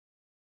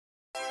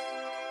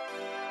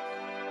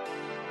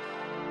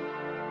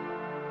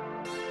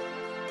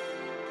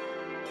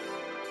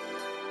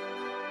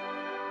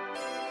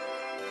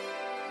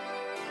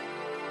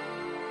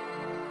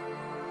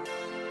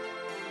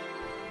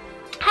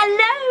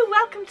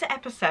welcome to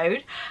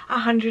episode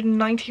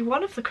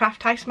 191 of the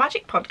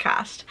CraftHouseMagic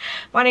podcast.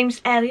 My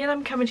name's Ellie and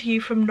I'm coming to you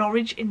from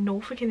Norwich in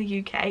Norfolk in the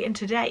UK, and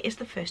today is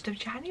the 1st of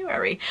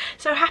January.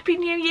 So happy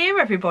new year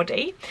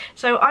everybody.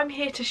 So I'm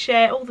here to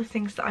share all the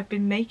things that I've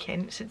been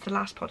making since the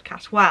last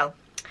podcast. Well,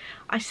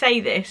 I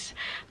say this,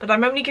 but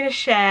I'm only going to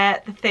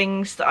share the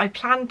things that I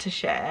planned to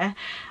share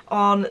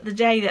on the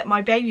day that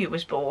my baby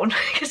was born,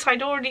 because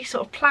I'd already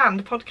sort of planned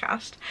a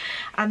podcast,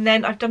 and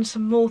then I've done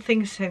some more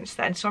things since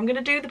then. So I'm going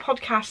to do the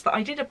podcast that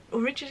I did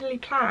originally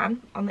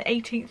plan on the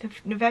 18th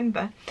of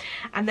November,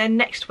 and then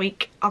next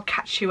week I'll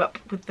catch you up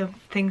with the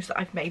things that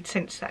I've made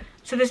since then.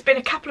 So there's been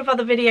a couple of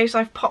other videos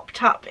I've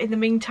popped up in the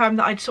meantime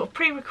that I'd sort of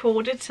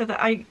pre-recorded so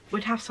that I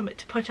would have something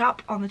to put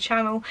up on the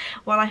channel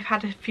while I've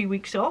had a few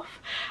weeks off,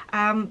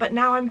 but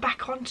now I'm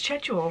back on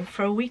schedule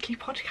for a weekly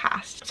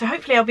podcast. So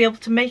hopefully I'll be able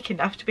to make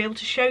enough to be able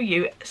to show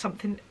you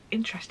something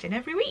interesting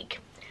every week.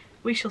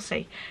 We shall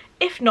see.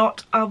 If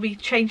not, I'll be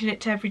changing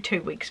it to every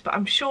 2 weeks, but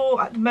I'm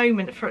sure at the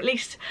moment for at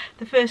least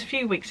the first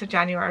few weeks of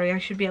January I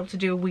should be able to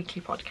do a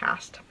weekly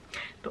podcast,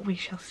 but we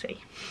shall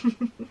see.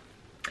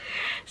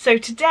 So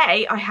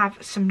today I have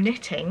some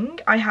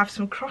knitting, I have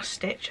some cross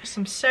stitch,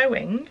 some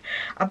sewing,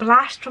 a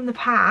blast from the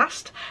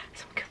past,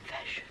 some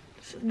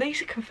confessions.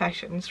 These are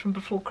confessions from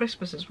before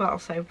Christmas as well,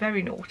 so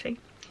very naughty.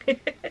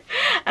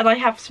 And I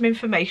have some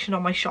information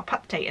on my shop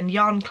update and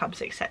yarn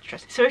clubs, etc.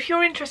 So if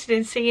you're interested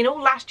in seeing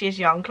all last year's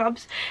yarn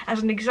clubs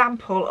as an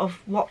example of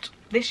what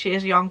this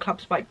year's yarn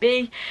clubs might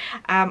be,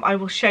 I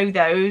will show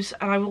those,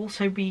 and I will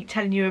also be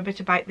telling you a bit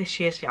about this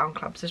year's yarn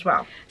clubs as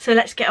well. So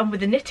let's get on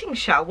with the knitting,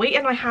 shall we?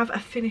 And I have a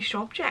finished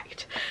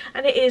object,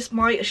 and it is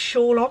my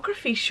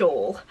Shawlography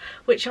shawl,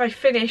 which I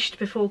finished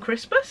before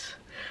Christmas.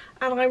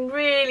 And I'm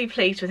really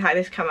pleased with how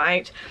this came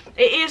out.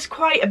 It is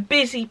quite a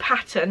busy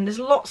pattern. There's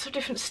lots of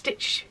different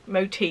stitch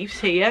motifs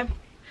here.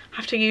 I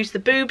have to use the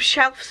boob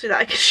shelf so that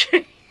I can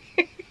show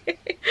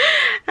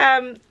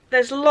you.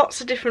 There's lots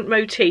of different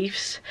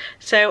motifs.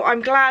 So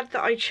I'm glad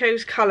that I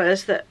chose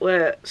colours that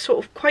were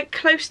sort of quite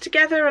close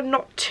together and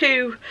not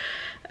too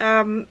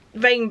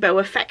rainbow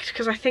effect,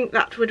 because I think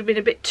that would have been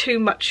a bit too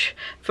much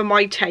for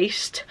my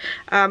taste,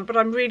 but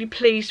I'm really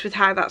pleased with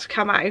how that's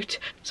come out.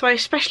 So I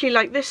especially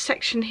like this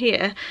section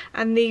here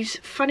and these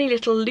funny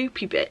little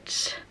loopy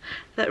bits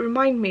that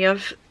remind me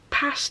of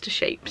pasta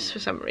shapes for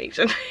some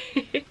reason.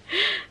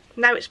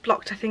 Now it's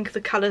blocked, I think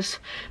the colours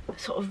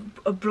sort of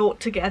are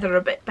brought together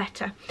a bit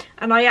better,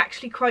 and I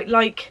actually quite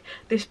like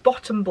this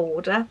bottom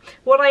border.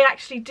 What I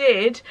actually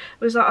did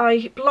was that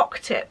I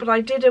blocked it, but I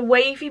did a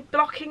wavy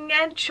blocking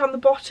edge on the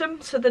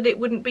bottom so that it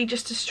wouldn't be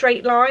just a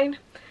straight line,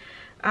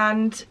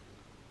 and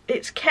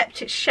it's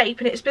kept its shape,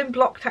 and it's been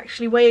blocked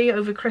actually way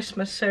over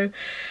Christmas, so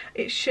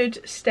it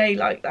should stay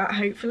like that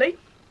hopefully.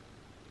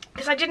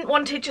 Because I didn't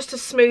want it just a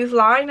smooth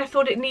line, I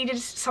thought it needed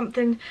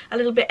something a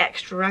little bit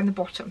extra around the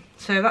bottom.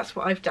 So that's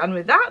what I've done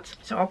with that.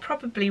 So I'll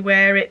probably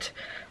wear it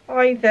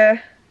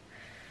either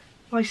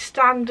my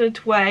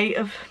standard way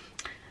of,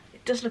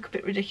 it does look a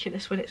bit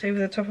ridiculous when it's over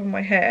the top of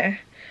my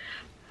hair.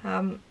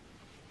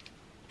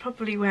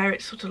 Probably wear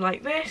it sort of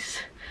like this,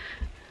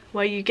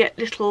 where you get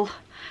little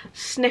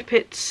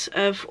snippets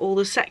of all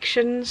the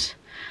sections,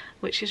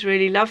 which is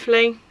really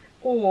lovely.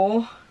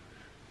 Or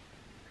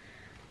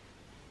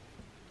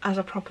as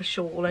a proper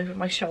shawl over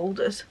my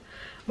shoulders.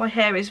 My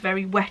hair is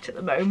very wet at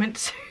the moment,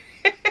 so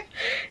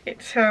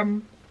it's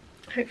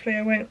hopefully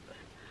I won't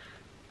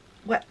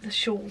wet the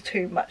shawl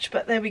too much,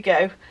 but there we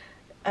go.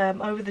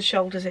 Over the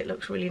shoulders it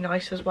looks really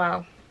nice as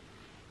well.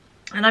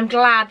 And I'm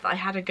glad that I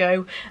had a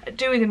go at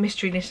doing the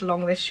mystery knit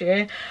along this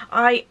year.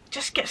 I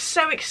just get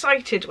so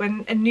excited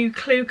when a new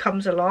clue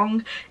comes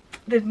along.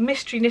 The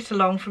mystery knit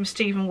along from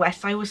Stephen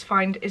West I always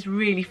find is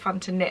really fun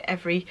to knit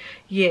every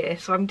year,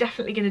 so I'm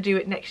definitely going to do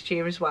it next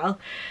year as well.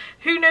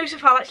 Who knows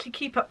if I'll actually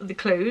keep up with the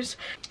clues.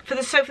 For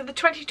the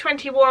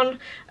 2021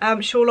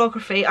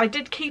 Shawlography, I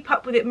did keep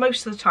up with it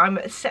most of the time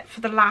except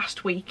for the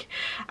last week,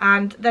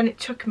 and then it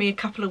took me a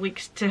couple of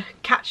weeks to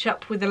catch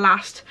up with the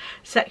last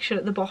section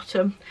at the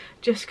bottom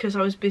just because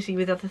I was busy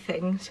with other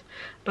things.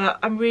 But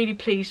I'm really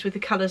pleased with the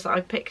colours that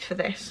I picked for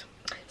this.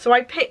 So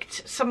I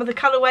picked some of the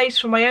colourways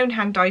from my own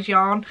hand dyed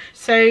yarn.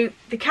 So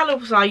the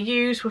colours I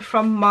used were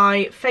from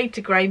my Fade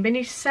to Grey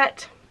mini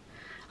set.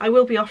 I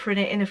will be offering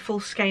it in a full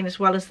skein as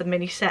well as the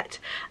mini set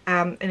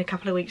in a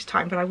couple of weeks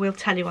time, but I will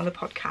tell you on the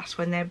podcast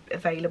when they're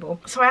available.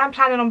 So I am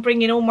planning on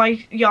bringing all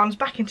my yarns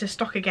back into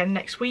stock again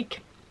next week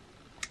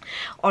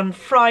on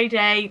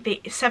Friday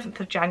the 7th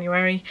of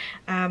January,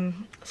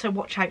 so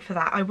watch out for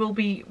that. I will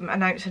be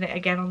announcing it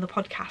again on the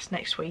podcast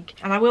next week,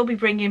 and I will be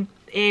bringing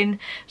in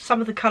some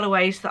of the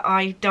colourways that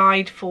I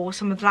dyed for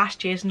some of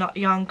last year's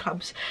yarn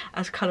clubs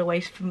as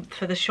colourways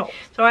for the shop.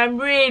 So I'm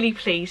really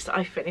pleased that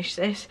I finished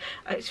this.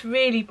 It's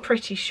really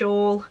pretty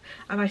shawl,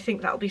 and I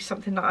think that'll be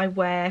something that I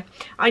wear.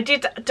 I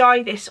did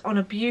dye this on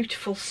a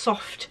beautiful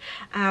soft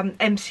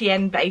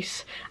MCN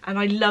base, and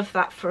I love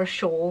that for a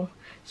shawl.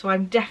 So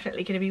I'm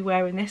definitely going to be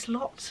wearing this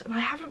lots, and I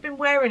haven't been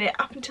wearing it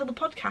up until the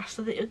podcast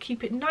so that it'll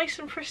keep it nice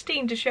and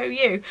pristine to show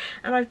you,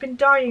 and I've been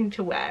dying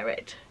to wear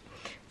it.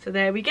 So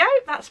there we go,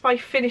 that's my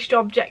finished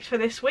object for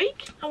this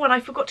week. Oh, and I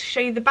forgot to show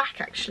you the back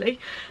actually.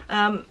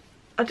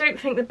 I don't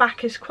think the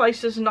back is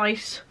quite as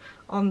nice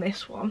on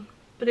this one,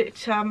 but it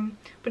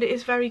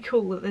is very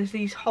cool that there's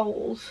these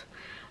holes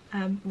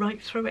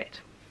right through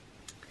it.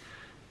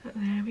 But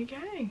there we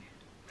go.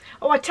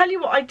 Oh, I tell you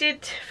what I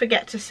did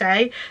forget to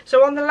say.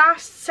 So on the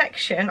last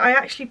section, I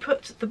actually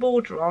put the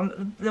border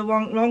on the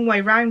wrong way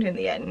round in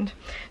the end.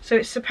 So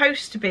it's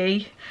supposed to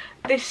be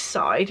this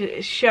side it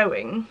is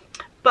showing,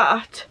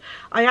 but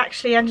I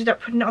actually ended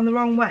up putting it on the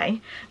wrong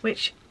way,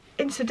 which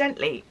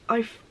incidentally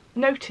I've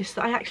noticed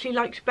that I actually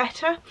liked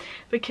better,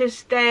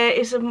 because there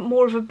is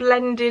more of a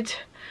blended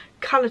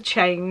colour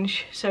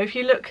change. So if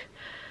you look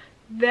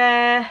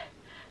there,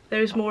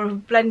 there is more of a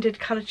blended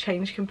colour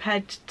change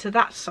compared to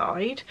that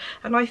side,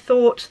 and I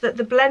thought that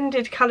the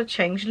blended colour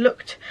change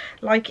looked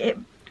like it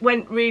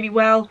went really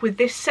well with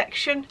this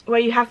section where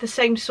you have the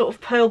same sort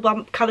of pearl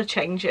bump colour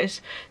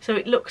changes, so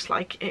it looks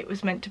like it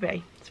was meant to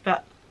be.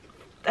 But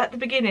at the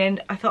beginning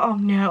I thought, oh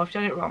no, I've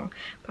done it wrong,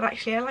 but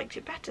actually I liked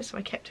it better, so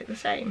I kept it the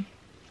same.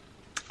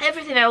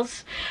 Everything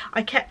else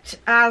I kept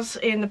as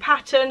in the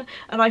pattern,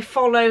 and I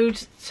followed,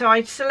 so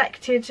I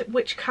selected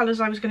which colours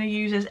I was going to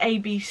use as A,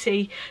 B,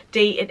 C,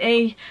 D and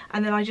E,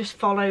 and then I just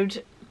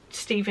followed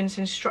Stephen's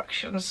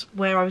instructions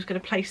where I was going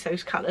to place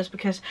those colours,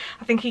 because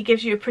I think he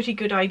gives you a pretty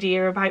good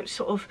idea about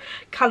sort of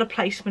colour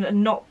placement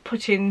and not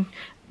putting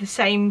the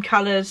same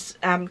colours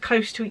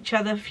close to each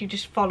other if you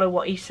just follow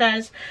what he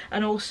says.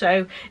 And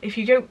also if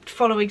you don't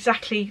follow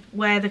exactly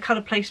where the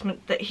colour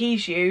placement that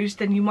he's used,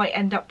 then you might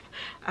end up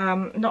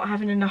not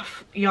having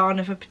enough yarn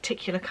of a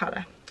particular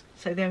colour.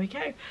 So there we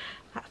go,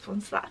 that's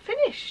once that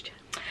finished.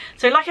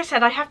 So like I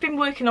said, I have been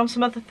working on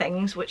some other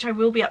things which I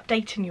will be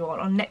updating you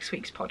on next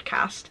week's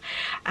podcast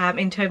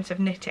in terms of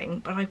knitting,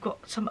 but I've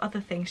got some other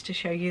things to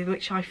show you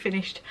which I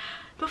finished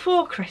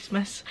before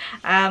Christmas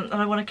and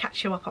I want to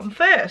catch you up on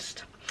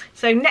first.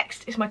 So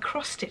next is my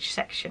cross stitch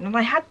section, and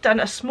I had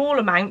done a small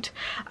amount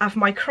of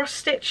my cross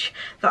stitch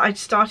that I'd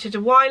started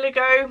a while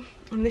ago,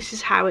 and this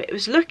is how it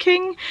was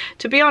looking.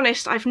 To be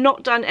honest, I've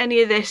not done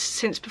any of this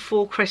since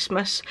before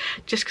Christmas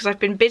just because I've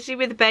been busy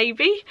with the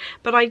baby,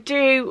 but I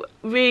do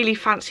really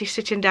fancy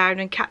sitting down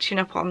and catching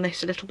up on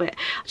this a little bit.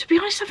 To be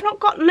honest, I've not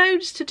got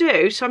loads to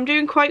do, so I'm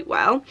doing quite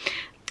well.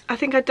 I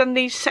think I've done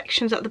these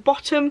sections at the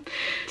bottom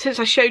since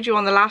I showed you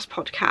on the last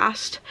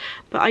podcast,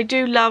 but I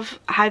do love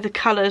how the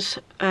colours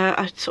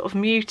are sort of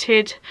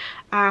muted.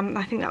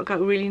 I think that'll go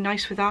really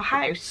nice with our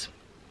house.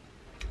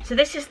 So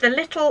this is the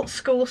little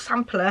school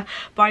sampler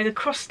by the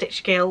Cross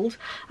Stitch Guild,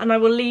 and I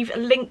will leave a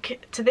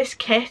link to this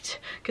kit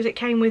because it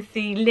came with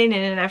the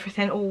linen and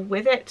everything all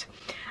with it,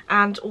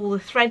 and all the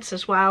threads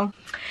as well.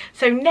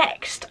 So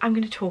next I'm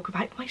going to talk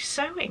about my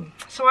sewing.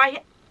 So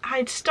I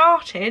had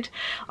started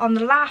on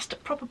the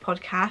last proper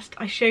podcast,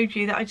 I showed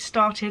you that I'd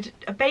started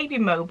a baby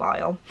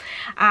mobile,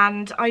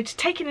 and I'd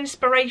taken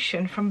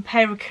inspiration from a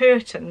pair of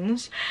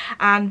curtains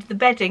and the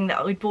bedding that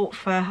I bought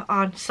for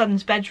our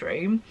son's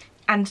bedroom,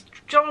 and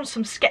drawn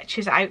some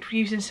sketches out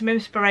using some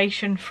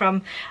inspiration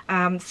from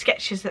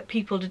sketches that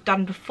people had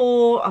done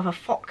before of a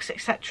fox,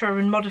 etc.,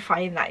 and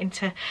modifying that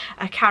into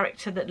a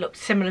character that looked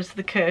similar to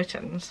the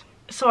curtains.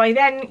 So I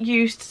then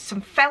used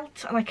some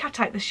felt and I cut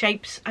out the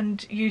shapes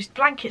and used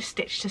blanket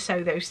stitch to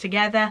sew those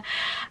together,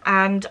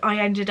 and I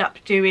ended up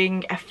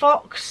doing a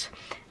fox,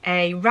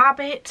 a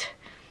rabbit,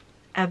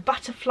 a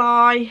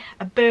butterfly,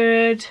 a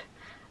bird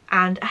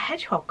and a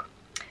hedgehog.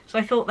 So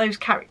I thought those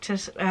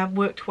characters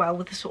worked well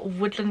with the sort of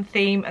woodland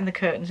theme and the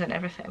curtains and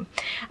everything.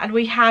 And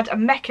we had a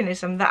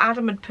mechanism that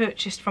Adam had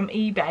purchased from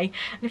eBay,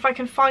 and if I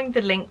can find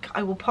the link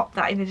I will pop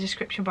that in the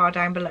description bar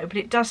down below, but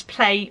it does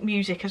play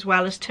music as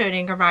well as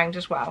turning around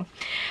as well.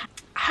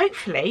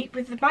 Hopefully,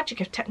 with the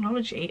magic of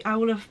technology, I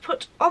will have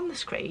put on the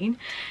screen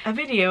a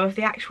video of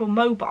the actual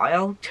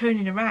mobile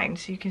turning around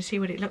so you can see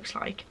what it looks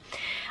like.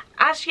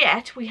 As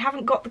yet, we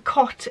haven't got the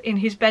cot in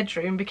his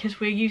bedroom because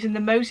we're using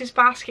the Moses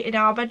basket in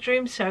our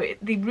bedroom, so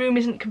the room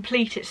isn't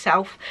complete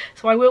itself.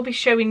 So I will be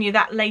showing you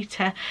that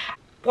later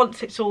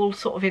once it's all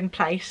sort of in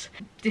place.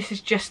 This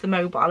is just the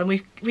mobile, and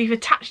we've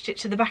attached it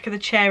to the back of the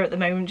chair at the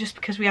moment just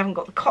because we haven't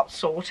got the cot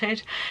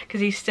sorted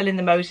because he's still in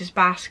the Moses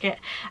basket.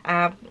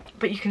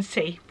 But you can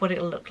see what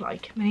it'll look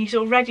like, and he's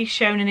already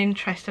shown an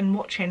interest in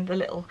watching the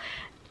little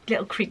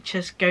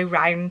creatures go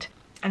round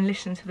and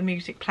listen to the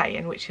music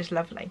playing, which is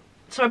lovely.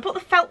 So I bought the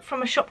felt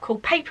from a shop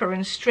called Paper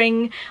and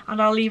String,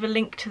 and I'll leave a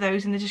link to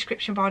those in the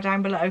description bar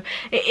down below.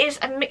 It is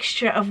a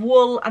mixture of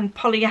wool and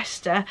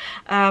polyester,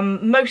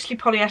 mostly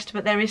polyester,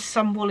 but there is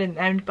some wool in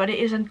there, but it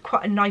is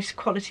quite a nice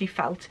quality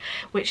felt,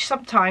 which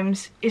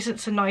sometimes isn't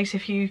so nice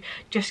if you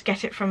just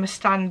get it from a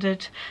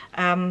standard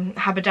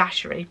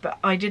haberdashery, but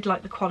I did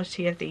like the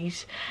quality of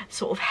these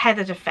sort of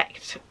heathered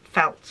effect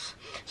felts.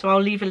 So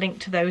I'll leave a link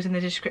to those in the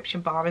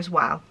description bar as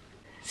well.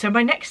 So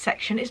my next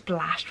section is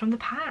Blast from the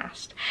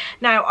Past.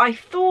 Now I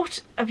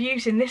thought of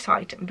using this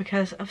item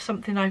because of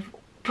something I've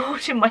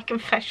bought in my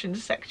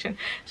confessions section,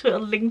 so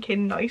it'll link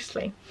in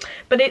nicely.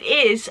 But it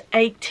is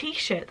a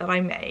t-shirt that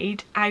I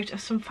made out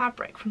of some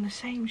fabric from the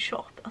same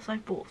shop as I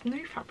bought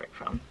new fabric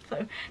from.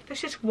 So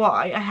this is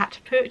why I had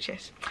to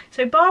purchase.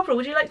 So Barbara,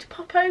 would you like to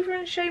pop over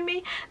and show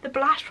me the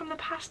Blast from the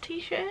Past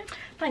t-shirt?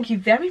 Thank you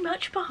very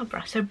much,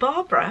 Barbara. So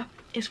Barbara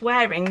is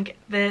wearing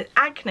the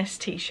Agnes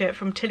t-shirt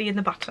from Tilly and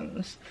the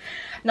Buttons.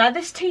 Now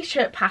this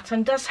t-shirt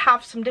pattern does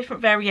have some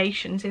different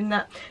variations in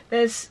that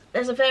there's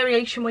a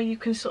variation where you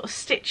can sort of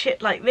stitch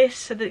it like this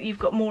so that you've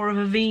got more of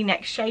a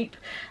V-neck shape,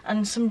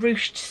 and some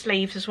ruched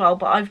sleeves as well,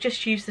 but I've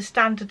just used the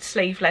standard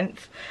sleeve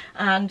length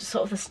and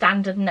sort of the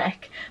standard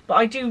neck. But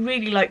I do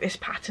really like this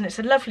pattern. It's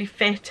a lovely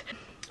fit.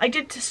 I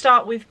did, to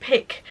start with,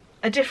 pick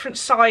a different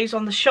size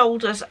on the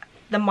shoulders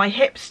than my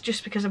hips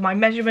just because of my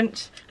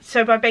measurements,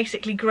 so I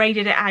basically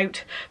graded it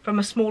out from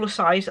a smaller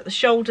size at the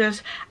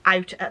shoulders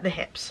out at the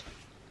hips.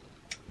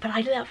 But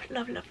I love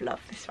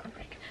this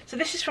fabric. So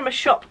this is from a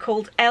shop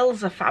called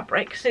Elzah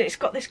Fabrics, and it's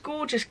got this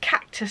gorgeous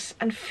cactus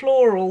and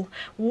floral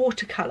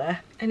watercolour,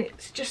 and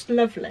it's just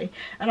lovely.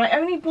 And I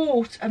only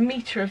bought a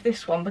metre of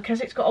this one because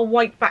it's got a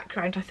white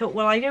background. I thought,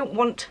 well, I don't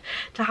want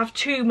to have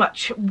too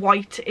much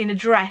white in a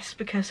dress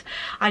because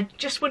I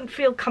just wouldn't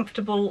feel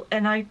comfortable,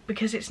 and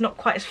because it's not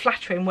quite as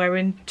flattering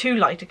wearing too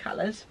lighter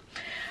colours.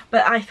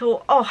 But I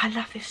thought, oh, I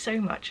love this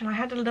so much, and I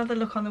had another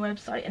look on the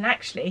website, and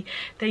actually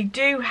they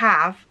do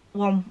have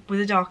one with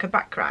a darker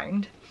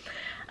background.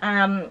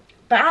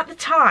 But at the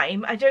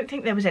time, I don't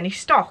think there was any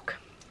stock.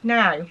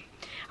 Now,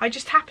 I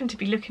just happened to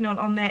be looking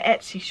on their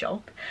Etsy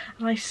shop,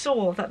 and I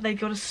saw that they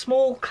got a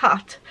small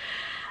cut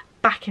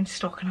back in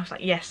stock, and I was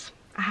like, yes,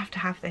 I have to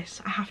have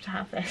this. I have to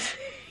have this.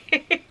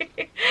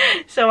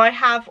 So I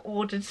have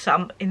ordered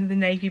some in the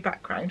navy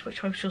background,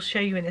 which I shall show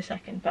you in a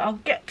second. But I'll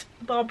get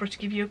Barbara to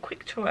give you a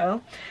quick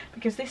twirl,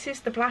 because this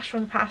is the Blast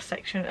from the Past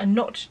section and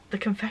not the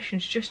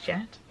confessions just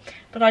yet.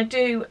 But I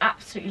do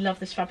absolutely love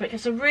this fabric.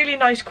 It's a really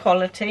nice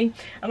quality,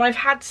 and I've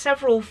had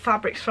several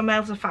fabrics from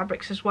Elzah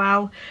Fabrics as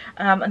well,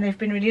 and they've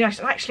been really nice.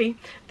 And actually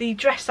the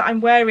dress that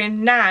I'm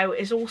wearing now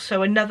is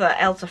also another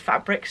Elzah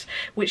Fabrics,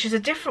 which is a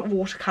different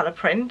watercolour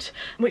print,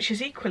 which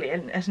is equally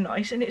as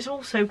nice, and it's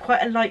also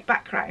quite a light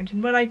background.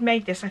 And when I'd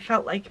made this, I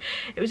felt like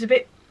it was a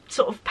bit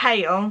sort of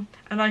pale,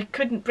 and I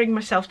couldn't bring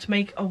myself to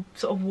make a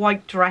sort of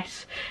white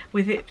dress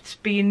with it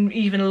being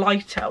even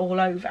lighter all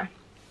over.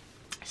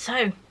 So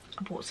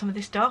I bought some of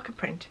this darker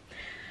print.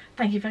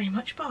 Thank you very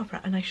much,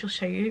 Barbara, and I shall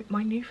show you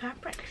my new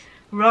fabrics.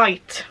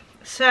 Right,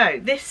 so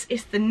this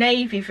is the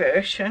navy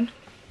version.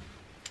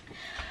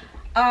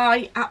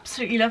 I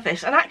absolutely love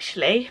this, and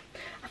actually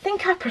I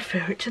think I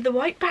prefer it to the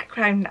white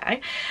background now.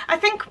 I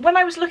think when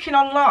I was looking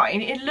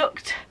online, it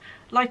looked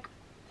like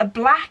a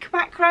black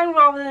background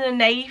rather than a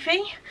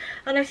navy,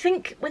 and I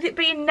think with it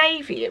being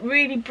navy, it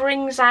really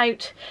brings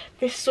out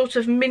this sort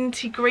of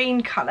minty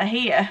green colour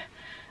here,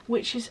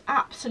 which is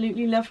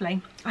absolutely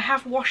lovely. I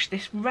have washed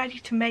this ready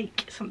to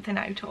make something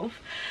out of,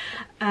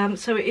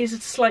 so it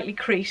is slightly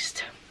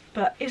creased,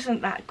 but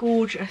isn't that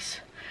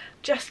gorgeous?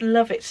 Just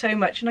love it so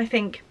much. And I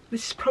think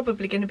this is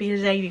probably going to be a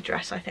Zadie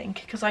dress, I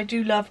think, because I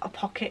do love a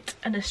pocket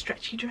and a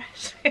stretchy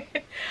dress.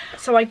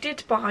 So I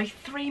did buy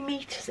 3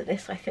 meters of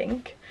this, I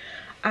think,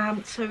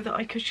 so that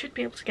I should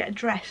be able to get a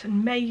dress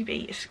and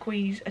maybe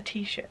squeeze a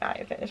t-shirt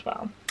out of it as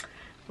well.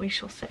 We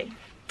shall see.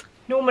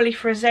 Normally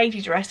for a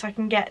Zadie dress I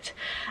can get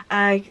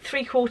a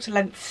 3/4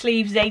 length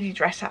sleeve Zadie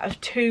dress out of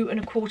 2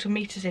 1/4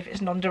 meters if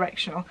it's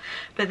non-directional,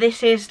 but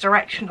this is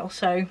directional,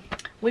 so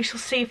we shall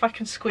see if I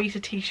can squeeze a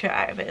t-shirt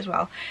out of it as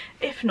well.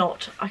 If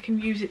not, I can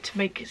use it to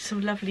make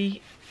some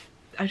lovely,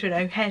 I don't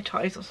know, hair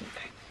ties or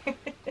something.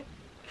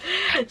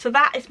 So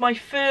that is my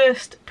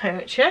first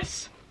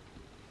purchase,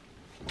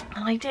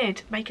 and I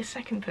did make a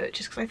second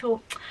purchase because I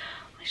thought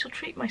I shall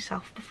treat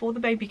myself before the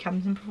baby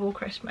comes and before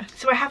Christmas.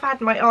 So I have had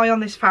my eye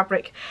on this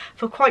fabric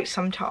for quite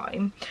some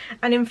time,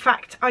 and in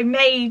fact I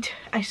made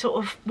a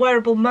sort of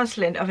wearable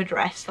muslin of a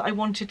dress that I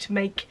wanted to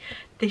make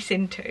this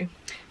into.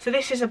 So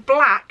this is a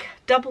black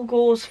double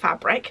gauze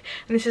fabric,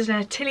 and this is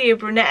an Atellier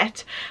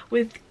Brunette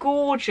with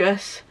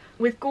gorgeous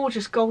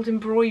gold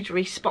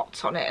embroidery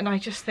spots on it, and I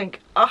just think,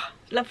 ah,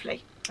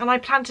 lovely. And I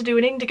plan to do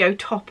an indigo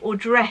top or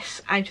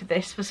dress out of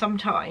this for some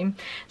time.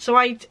 So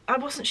I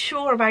wasn't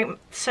sure about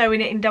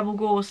sewing it in double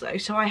gauze though,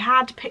 so I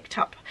had picked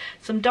up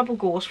some double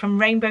gauze from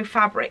Rainbow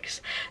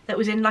Fabrics that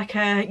was in like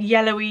a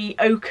yellowy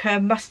ochre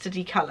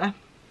mustardy colour,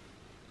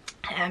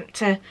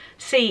 to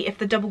see if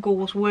the double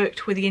gauze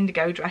worked with the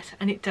indigo dress,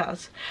 and it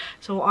does.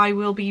 So I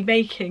will be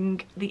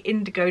making the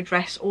indigo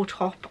dress or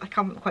top, I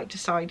haven't quite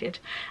decided,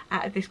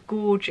 out of this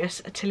gorgeous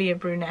Atellier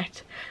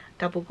Brunette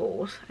double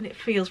gauze, and it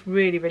feels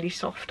really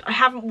soft. I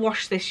haven't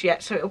washed this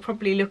yet, so it'll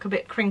probably look a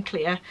bit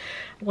crinklier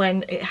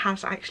when it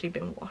has actually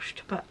been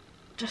washed, but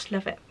just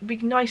love it.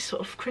 Big nice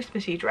sort of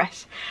Christmassy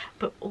dress,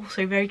 but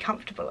also very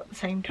comfortable at the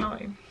same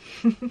time.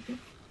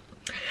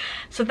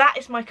 So that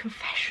is my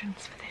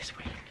confessions for this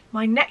week.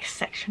 My next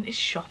section is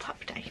shop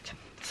update.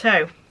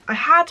 So I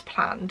had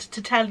planned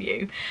to tell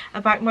you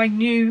about my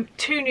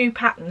 2 new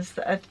patterns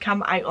that had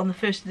come out on the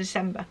 1st of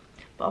December.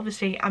 but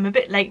obviously I'm a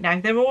bit late now.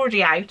 They're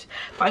already out,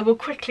 but I will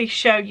quickly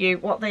show you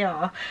what they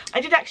are.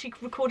 I did actually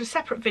record a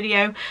separate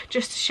video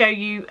just to show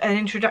you an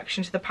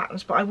introduction to the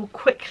patterns, but I will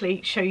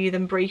quickly show you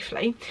them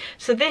briefly.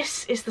 So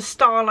this is the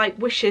Starlight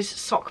Wishes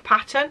sock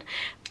pattern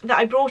that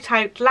I brought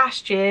out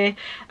last year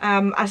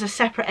as a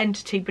separate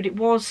entity, but it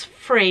was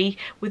free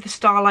with the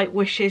Starlight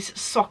Wishes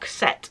sock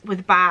set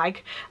with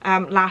bag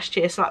last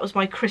year, so that was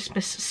my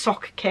Christmas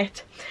sock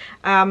kit,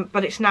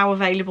 but it's now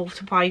available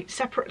to buy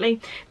separately.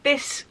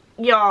 This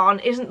yarn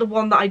isn't the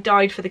one that I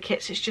dyed for the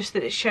kits, it's just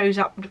that it shows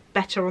up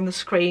better on the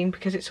screen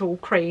because it's all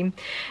cream,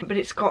 but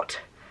it's got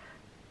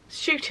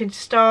shooting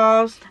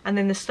stars and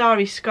then the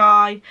starry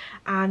sky,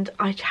 and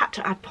I had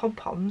to add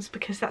pom-poms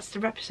because that's to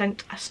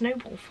represent a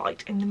snowball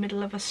fight in the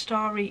middle of a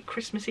starry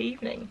Christmas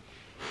evening.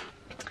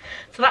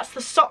 So that's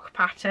the sock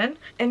pattern,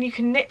 and you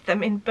can knit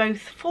them in both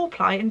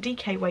 4-ply and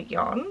DK weight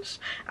yarns,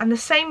 and the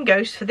same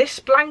goes for this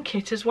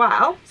blanket as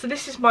well. So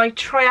this is my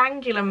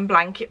triangulum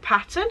blanket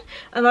pattern,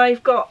 and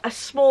I've got a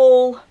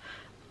small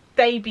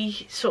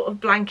baby sort of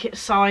blanket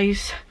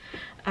size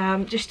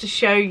just to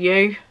show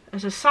you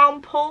as a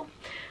sample.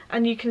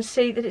 And you can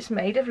see that it's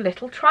made of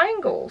little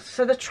triangles.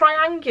 So the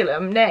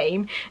triangulum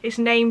name is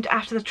named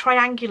after the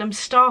triangulum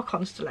star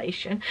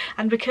constellation,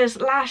 and because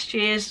last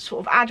year's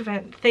sort of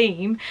Advent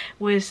theme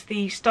was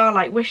the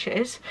Starlight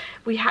Wishes,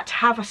 we had to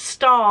have a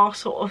star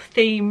sort of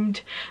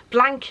themed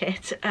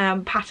blanket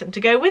pattern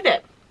to go with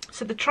it.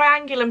 So the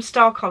triangulum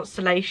star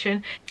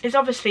constellation is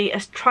obviously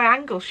a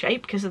triangle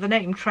shape because of the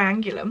name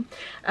triangulum,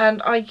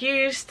 and I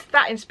used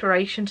that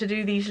inspiration to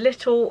do these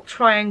little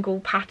triangle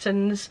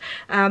patterns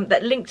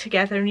that link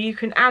together, and you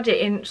can add it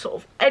in sort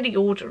of any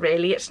order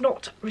really. It's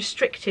not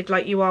restricted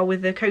like you are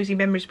with the Cozy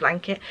Memories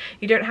blanket.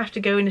 You don't have to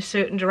go in a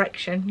certain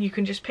direction. You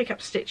can just pick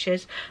up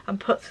stitches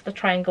and put the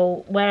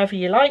triangle wherever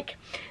you like.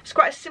 It's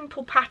quite a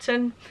simple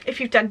pattern.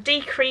 If you've done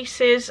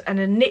decreases and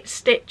a knit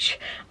stitch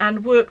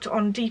and worked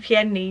on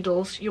DPN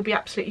needles, you'll be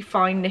absolutely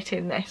fine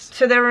knitting this.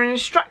 So there are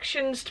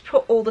instructions to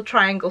put all the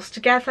triangles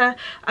together,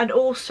 and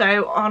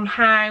also on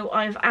how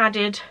I've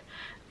added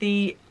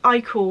the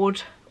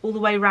I-cord all the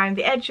way around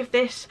the edge of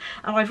this,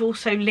 and I've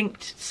also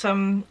linked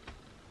some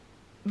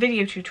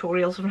video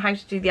tutorials on how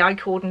to do the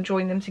I-cord and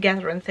join them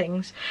together and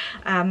things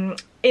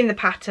in the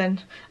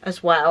pattern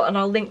as well, and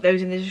I'll link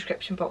those in the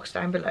description box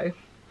down below.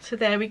 So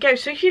there we go.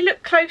 So if you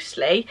look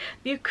closely,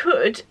 you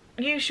could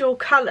use your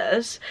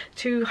colours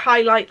to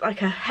highlight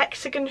like a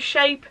hexagon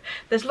shape.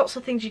 There's lots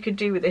of things you could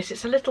do with this.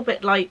 It's a little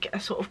bit like a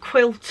sort of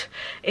quilt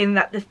in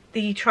that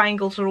the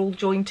triangles are all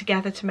joined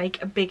together to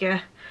make a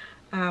bigger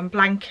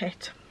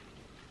blanket.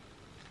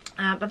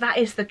 But that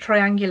is the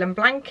triangulum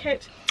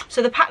blanket.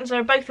 So the patterns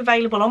are both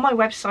available on my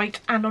website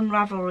and on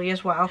Ravelry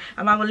as well,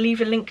 and I will leave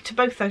a link to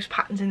both those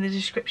patterns in the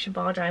description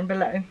bar down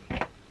below.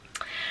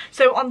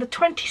 So on the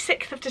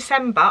 26th of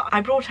December, I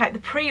brought out the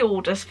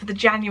pre-orders for the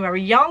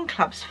January yarn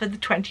clubs for the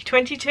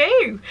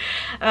 2022,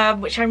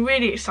 which I'm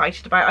really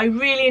excited about. I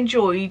really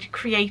enjoyed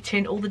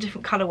creating all the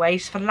different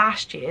colourways for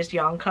last year's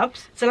yarn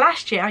clubs. So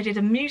last year I did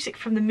a music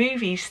from the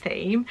movies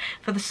theme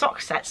for the sock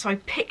set, so I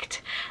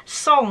picked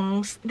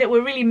songs that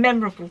were really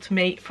memorable to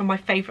me from my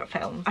favourite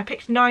films. I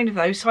picked 9 of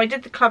those, so I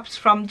did the clubs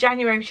from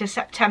January to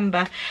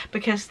September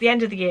because the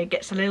end of the year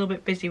gets a little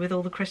bit busy with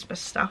all the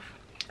Christmas stuff.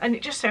 And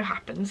it just so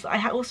happens that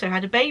I also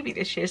had a baby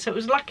this year, so it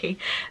was lucky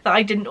that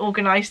I didn't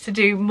organise to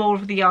do more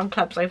of the yarn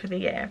clubs over the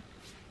year.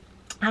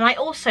 And I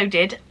also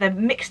did the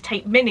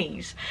mixtape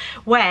minis,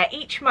 where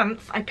each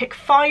month I pick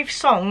 5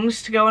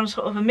 songs to go on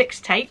sort of a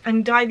mixtape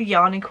and dye the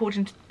yarn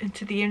according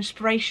to the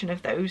inspiration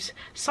of those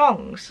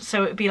songs.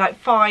 So it would be like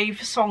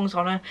 5 songs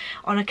on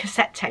a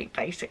cassette tape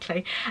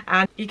basically,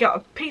 and you get a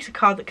piece of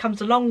card that comes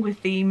along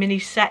with the mini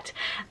set,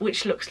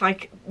 which looks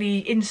like the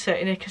insert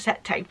in a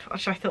cassette tape,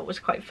 which I thought was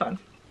quite fun.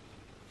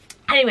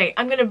 Anyway,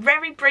 I'm going to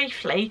very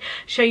briefly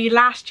show you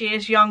last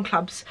year's yarn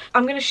clubs.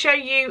 I'm going to show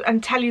you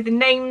and tell you the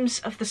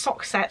names of the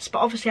sock sets, but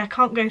obviously I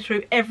can't go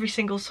through every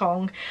single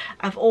song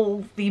of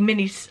all the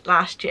minis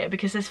last year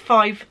because there's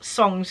 5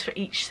 songs for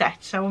each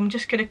set, so I'm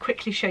just going to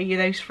quickly show you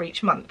those for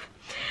each month.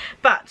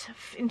 But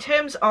in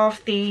terms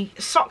of the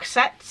sock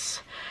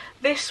sets,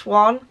 this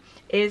one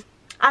is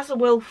As the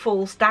World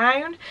Falls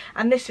Down,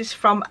 and this is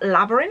from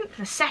Labyrinth.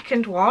 The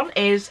second one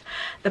is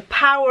The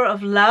Power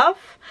of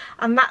Love,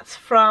 and that's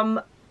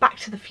from Back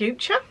to the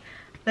Future.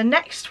 The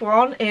next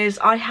one is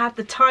I Had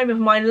the Time of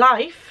My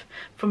Life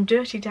from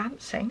Dirty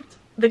Dancing.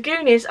 The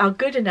Goonies Are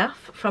Good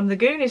Enough from The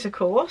Goonies, of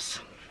course.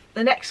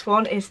 The next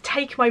one is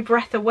Take My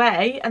Breath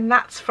Away, and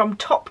that's from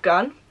Top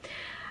Gun.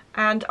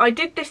 And I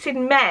did this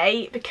in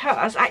May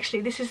because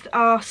actually this is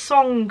our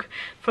song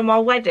from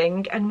our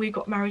wedding and we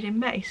got married in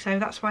May, so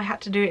that's why I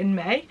had to do it in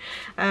May.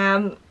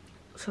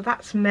 So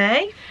that's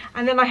May.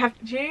 And then I have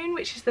June,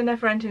 which is The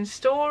Never Ending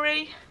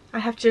Story. I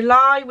have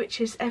July,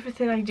 which is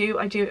Everything I Do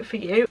It For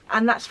You,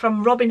 and that's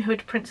from Robin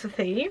Hood, Prince of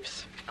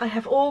Thieves. I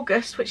have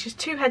August, which is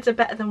Two Heads Are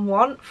Better Than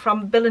One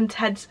from Bill and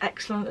Ted's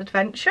Excellent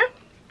Adventure.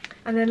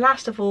 And then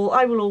last of all,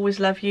 I Will Always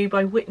Love You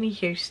by Whitney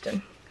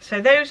Houston. So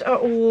those are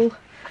all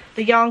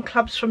the yarn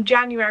clubs from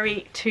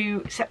January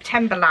to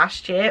September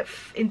last year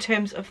in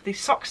terms of the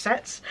sock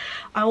sets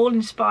are all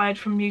inspired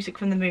from music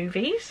from the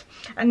movies.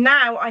 And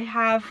now I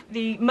have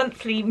the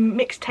monthly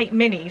mixtape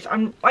minis.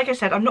 Like I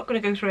said, I'm not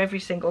going to go through every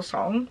single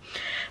song,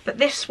 but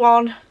this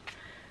one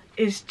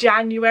is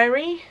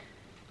January,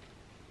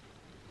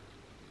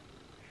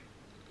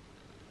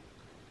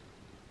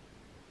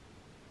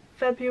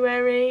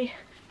 February,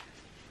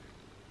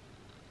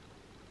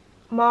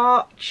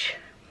 March,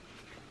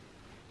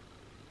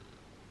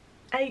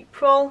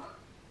 April,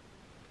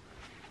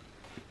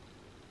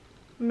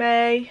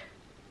 May,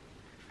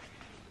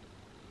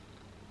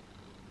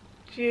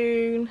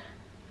 June,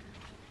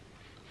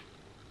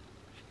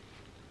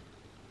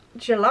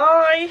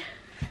 July,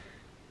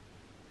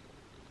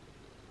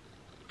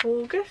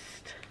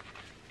 August,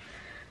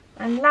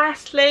 and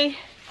lastly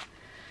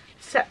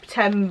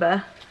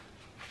September.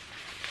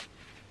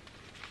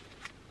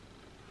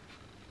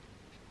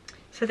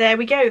 So there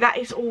we go, that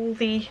is all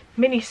the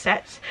mini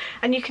sets,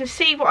 and you can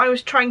see what I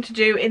was trying to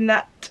do in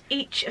that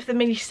each of the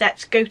mini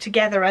sets go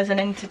together as an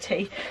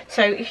entity.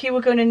 So if you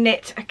were going to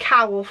knit a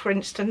cowl, for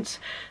instance,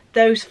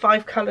 those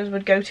 5 colours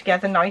would go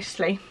together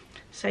nicely.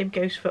 Same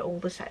goes for all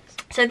the sets.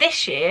 So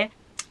this year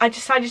I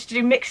decided to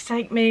do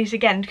mixtape minis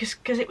again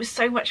because it was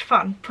so much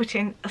fun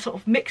putting a sort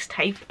of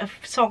mixtape of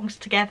songs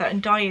together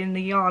and dyeing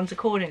the yarns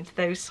according to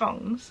those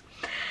songs.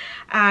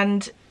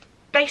 And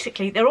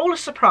basically they're all a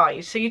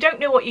surprise, so you don't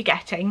know what you're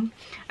getting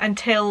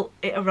until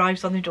it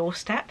arrives on the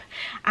doorstep.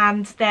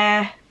 And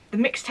the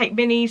mixtape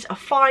minis are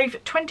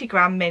 5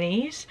 20-gram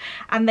minis,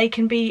 and they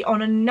can be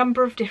on a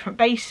number of different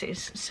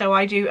bases. So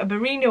I do a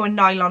merino and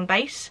nylon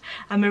base,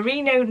 a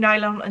merino,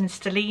 nylon and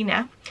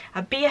stellina,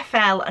 a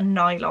BFL and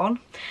nylon.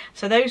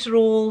 So those are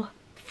all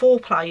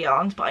 4-ply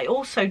yarns, but I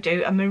also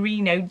do a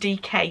merino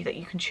DK that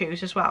you can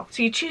choose as well.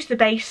 So you choose the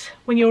base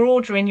when you're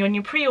ordering, when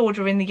you're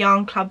pre-ordering the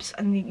yarn clubs,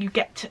 and you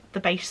get the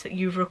base that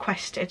you've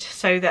requested,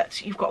 so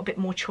that you've got a bit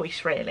more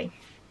choice really.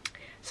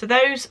 So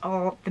those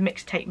are the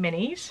mixtape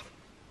minis.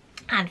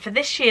 And for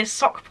this year's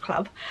sock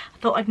club, I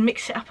thought I'd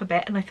mix it up a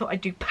bit, and I thought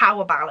I'd do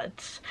power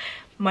ballads.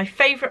 My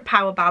favourite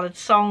power ballad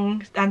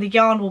song, and the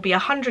yarn will be a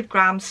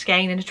 100-gram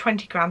skein and a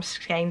 20-gram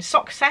skein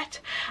sock set.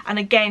 And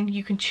again,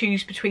 you can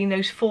choose between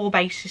those 4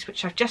 bases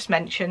which I've just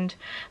mentioned: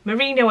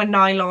 merino and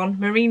nylon,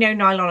 merino,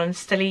 nylon and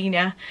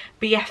stellina,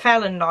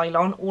 BFL and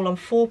nylon, all on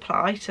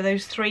 4-ply, so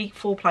those 3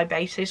 4-ply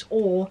bases,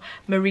 or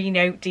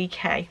merino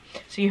DK.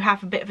 So you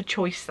have a bit of a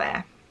choice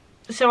there.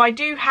 So I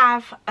do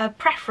have a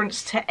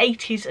preference to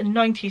 80s and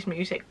 90s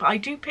music, but I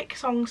do pick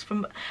songs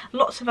from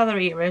lots of other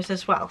eras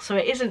as well. So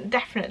it isn't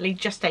definitely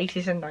just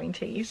 80s and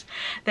 90s.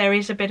 There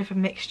is a bit of a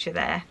mixture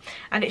there.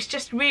 And it's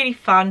just really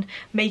fun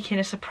making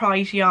a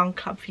surprise yarn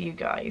club for you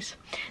guys.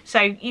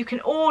 So you can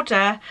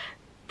order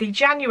the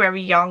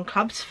January yarn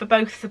clubs for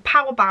both the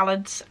power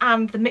ballads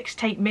and the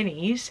mixtape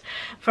minis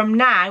from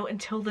now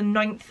until the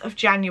 9th of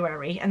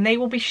January, and they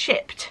will be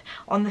shipped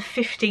on the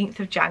 15th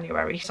of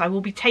January. So I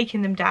will be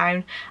taking them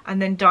down and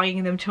then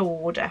dyeing them to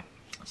order.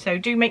 So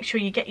do make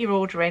sure you get your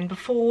order in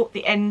before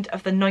the end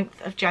of the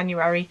 9th of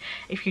January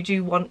if you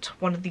do want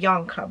one of the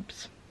yarn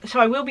clubs. So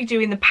I will be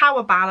doing the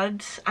power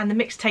ballads and the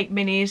mixtape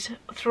minis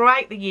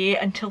throughout the year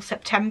until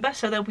September.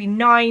 So there'll be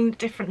 9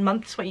 different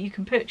months where you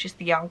can purchase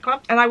the yarn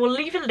club. And I will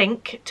leave a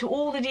link to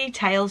all the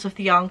details of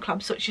the yarn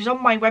clubs, which is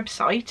on my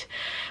website,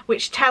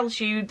 which tells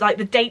you like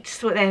the dates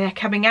that they're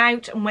coming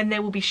out and when they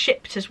will be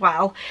shipped as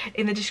well,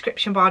 in the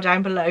description bar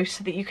down below,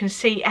 so that you can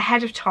see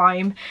ahead of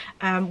time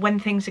when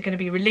things are going to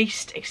be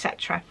released,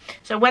 etc.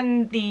 So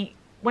when the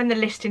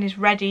listing is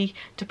ready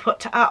to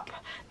put up,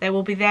 there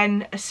will be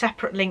then a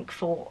separate link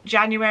for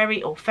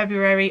January or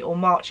February or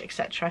March,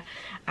 etc.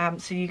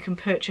 So you can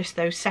purchase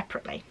those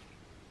separately.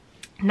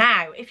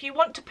 Now, if you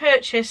want to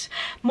purchase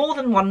more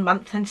than 1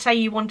 month, and say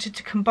you wanted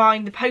to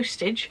combine the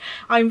postage,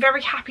 I'm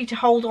very happy to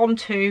hold on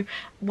to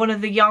one of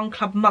the yarn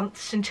club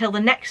months until the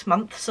next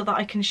month, so that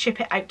I can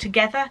ship it out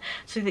together,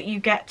 so that you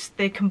get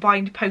the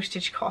combined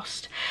postage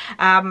cost.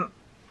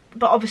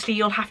 But obviously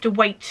you'll have to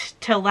wait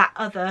till that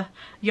other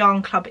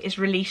yarn club is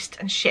released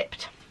and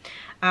shipped.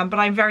 But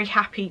I'm very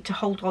happy to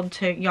hold on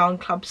to yarn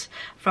clubs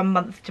from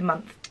month to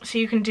month. So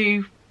you can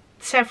do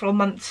several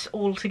months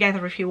all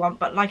together if you want,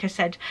 but like I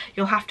said,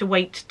 you'll have to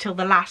wait till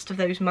the last of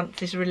those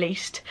months is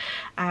released,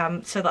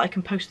 so that I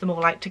can post them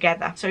all out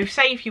together. So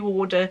say if you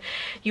want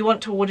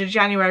to order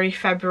January,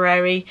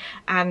 February,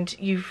 and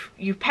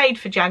you've paid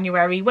for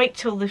January, wait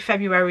till the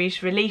February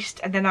is released,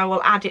 and then I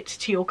will add it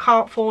to your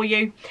cart for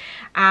you,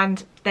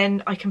 and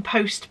then I can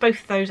post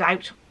both of those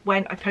out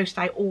when I post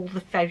out all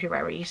the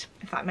Februaries,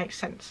 if that makes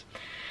sense.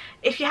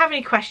 If you have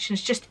any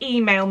questions, just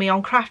email me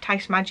on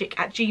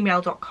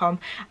crafthousemagik@gmail.com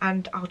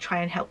and I'll try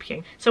and help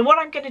you. So what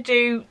I'm going to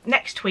do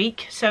next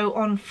week, so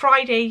on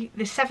Friday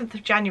the 7th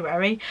of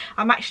January,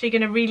 I'm actually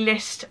going to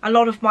relist a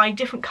lot of my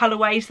different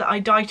colourways that I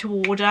dye to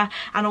order,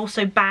 and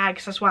also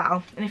bags as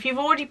well. And if you've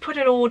already put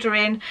an order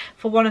in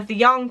for one of the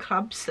yarn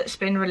clubs that's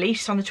been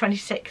released on the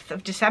 26th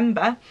of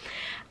December,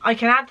 I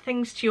can add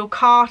things to your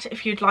cart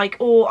if you'd like,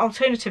 or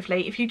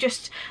alternatively, if you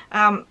just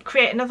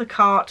create another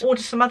cart,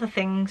 order some other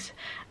things,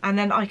 and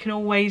then I can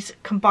always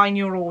combine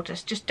your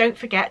orders. Just don't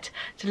forget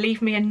to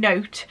leave me a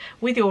note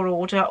with your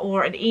order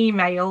or an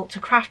email to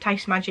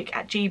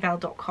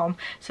crafthousemagik@gmail.com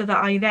so that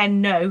I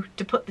then know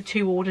to put the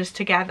 2 orders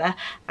together,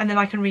 and then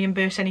I can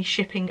reimburse any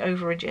shipping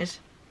overages.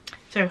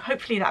 So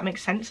hopefully that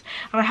makes sense,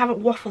 and I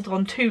haven't waffled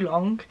on too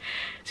long.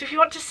 So if you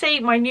want to see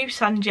my new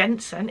son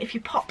Jensen, if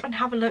you pop and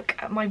have a look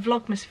at my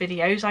Vlogmas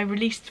videos, I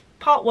released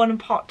part 1 and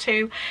part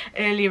 2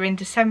 earlier in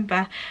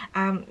December.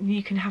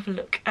 You can have a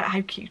look at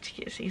how cute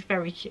he is. He's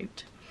very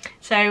cute.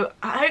 So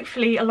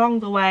hopefully along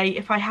the way,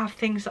 if I have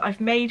things that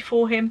I've made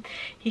for him,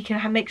 he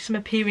can make some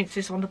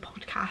appearances on the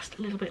podcast,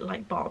 a little bit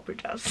like Barbara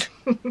does.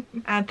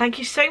 And thank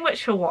you so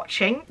much for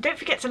watching. Don't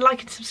forget to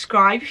like and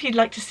subscribe if you'd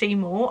like to see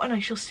more, and I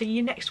shall see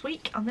you next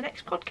week on the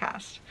next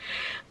podcast.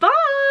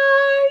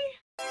 Bye!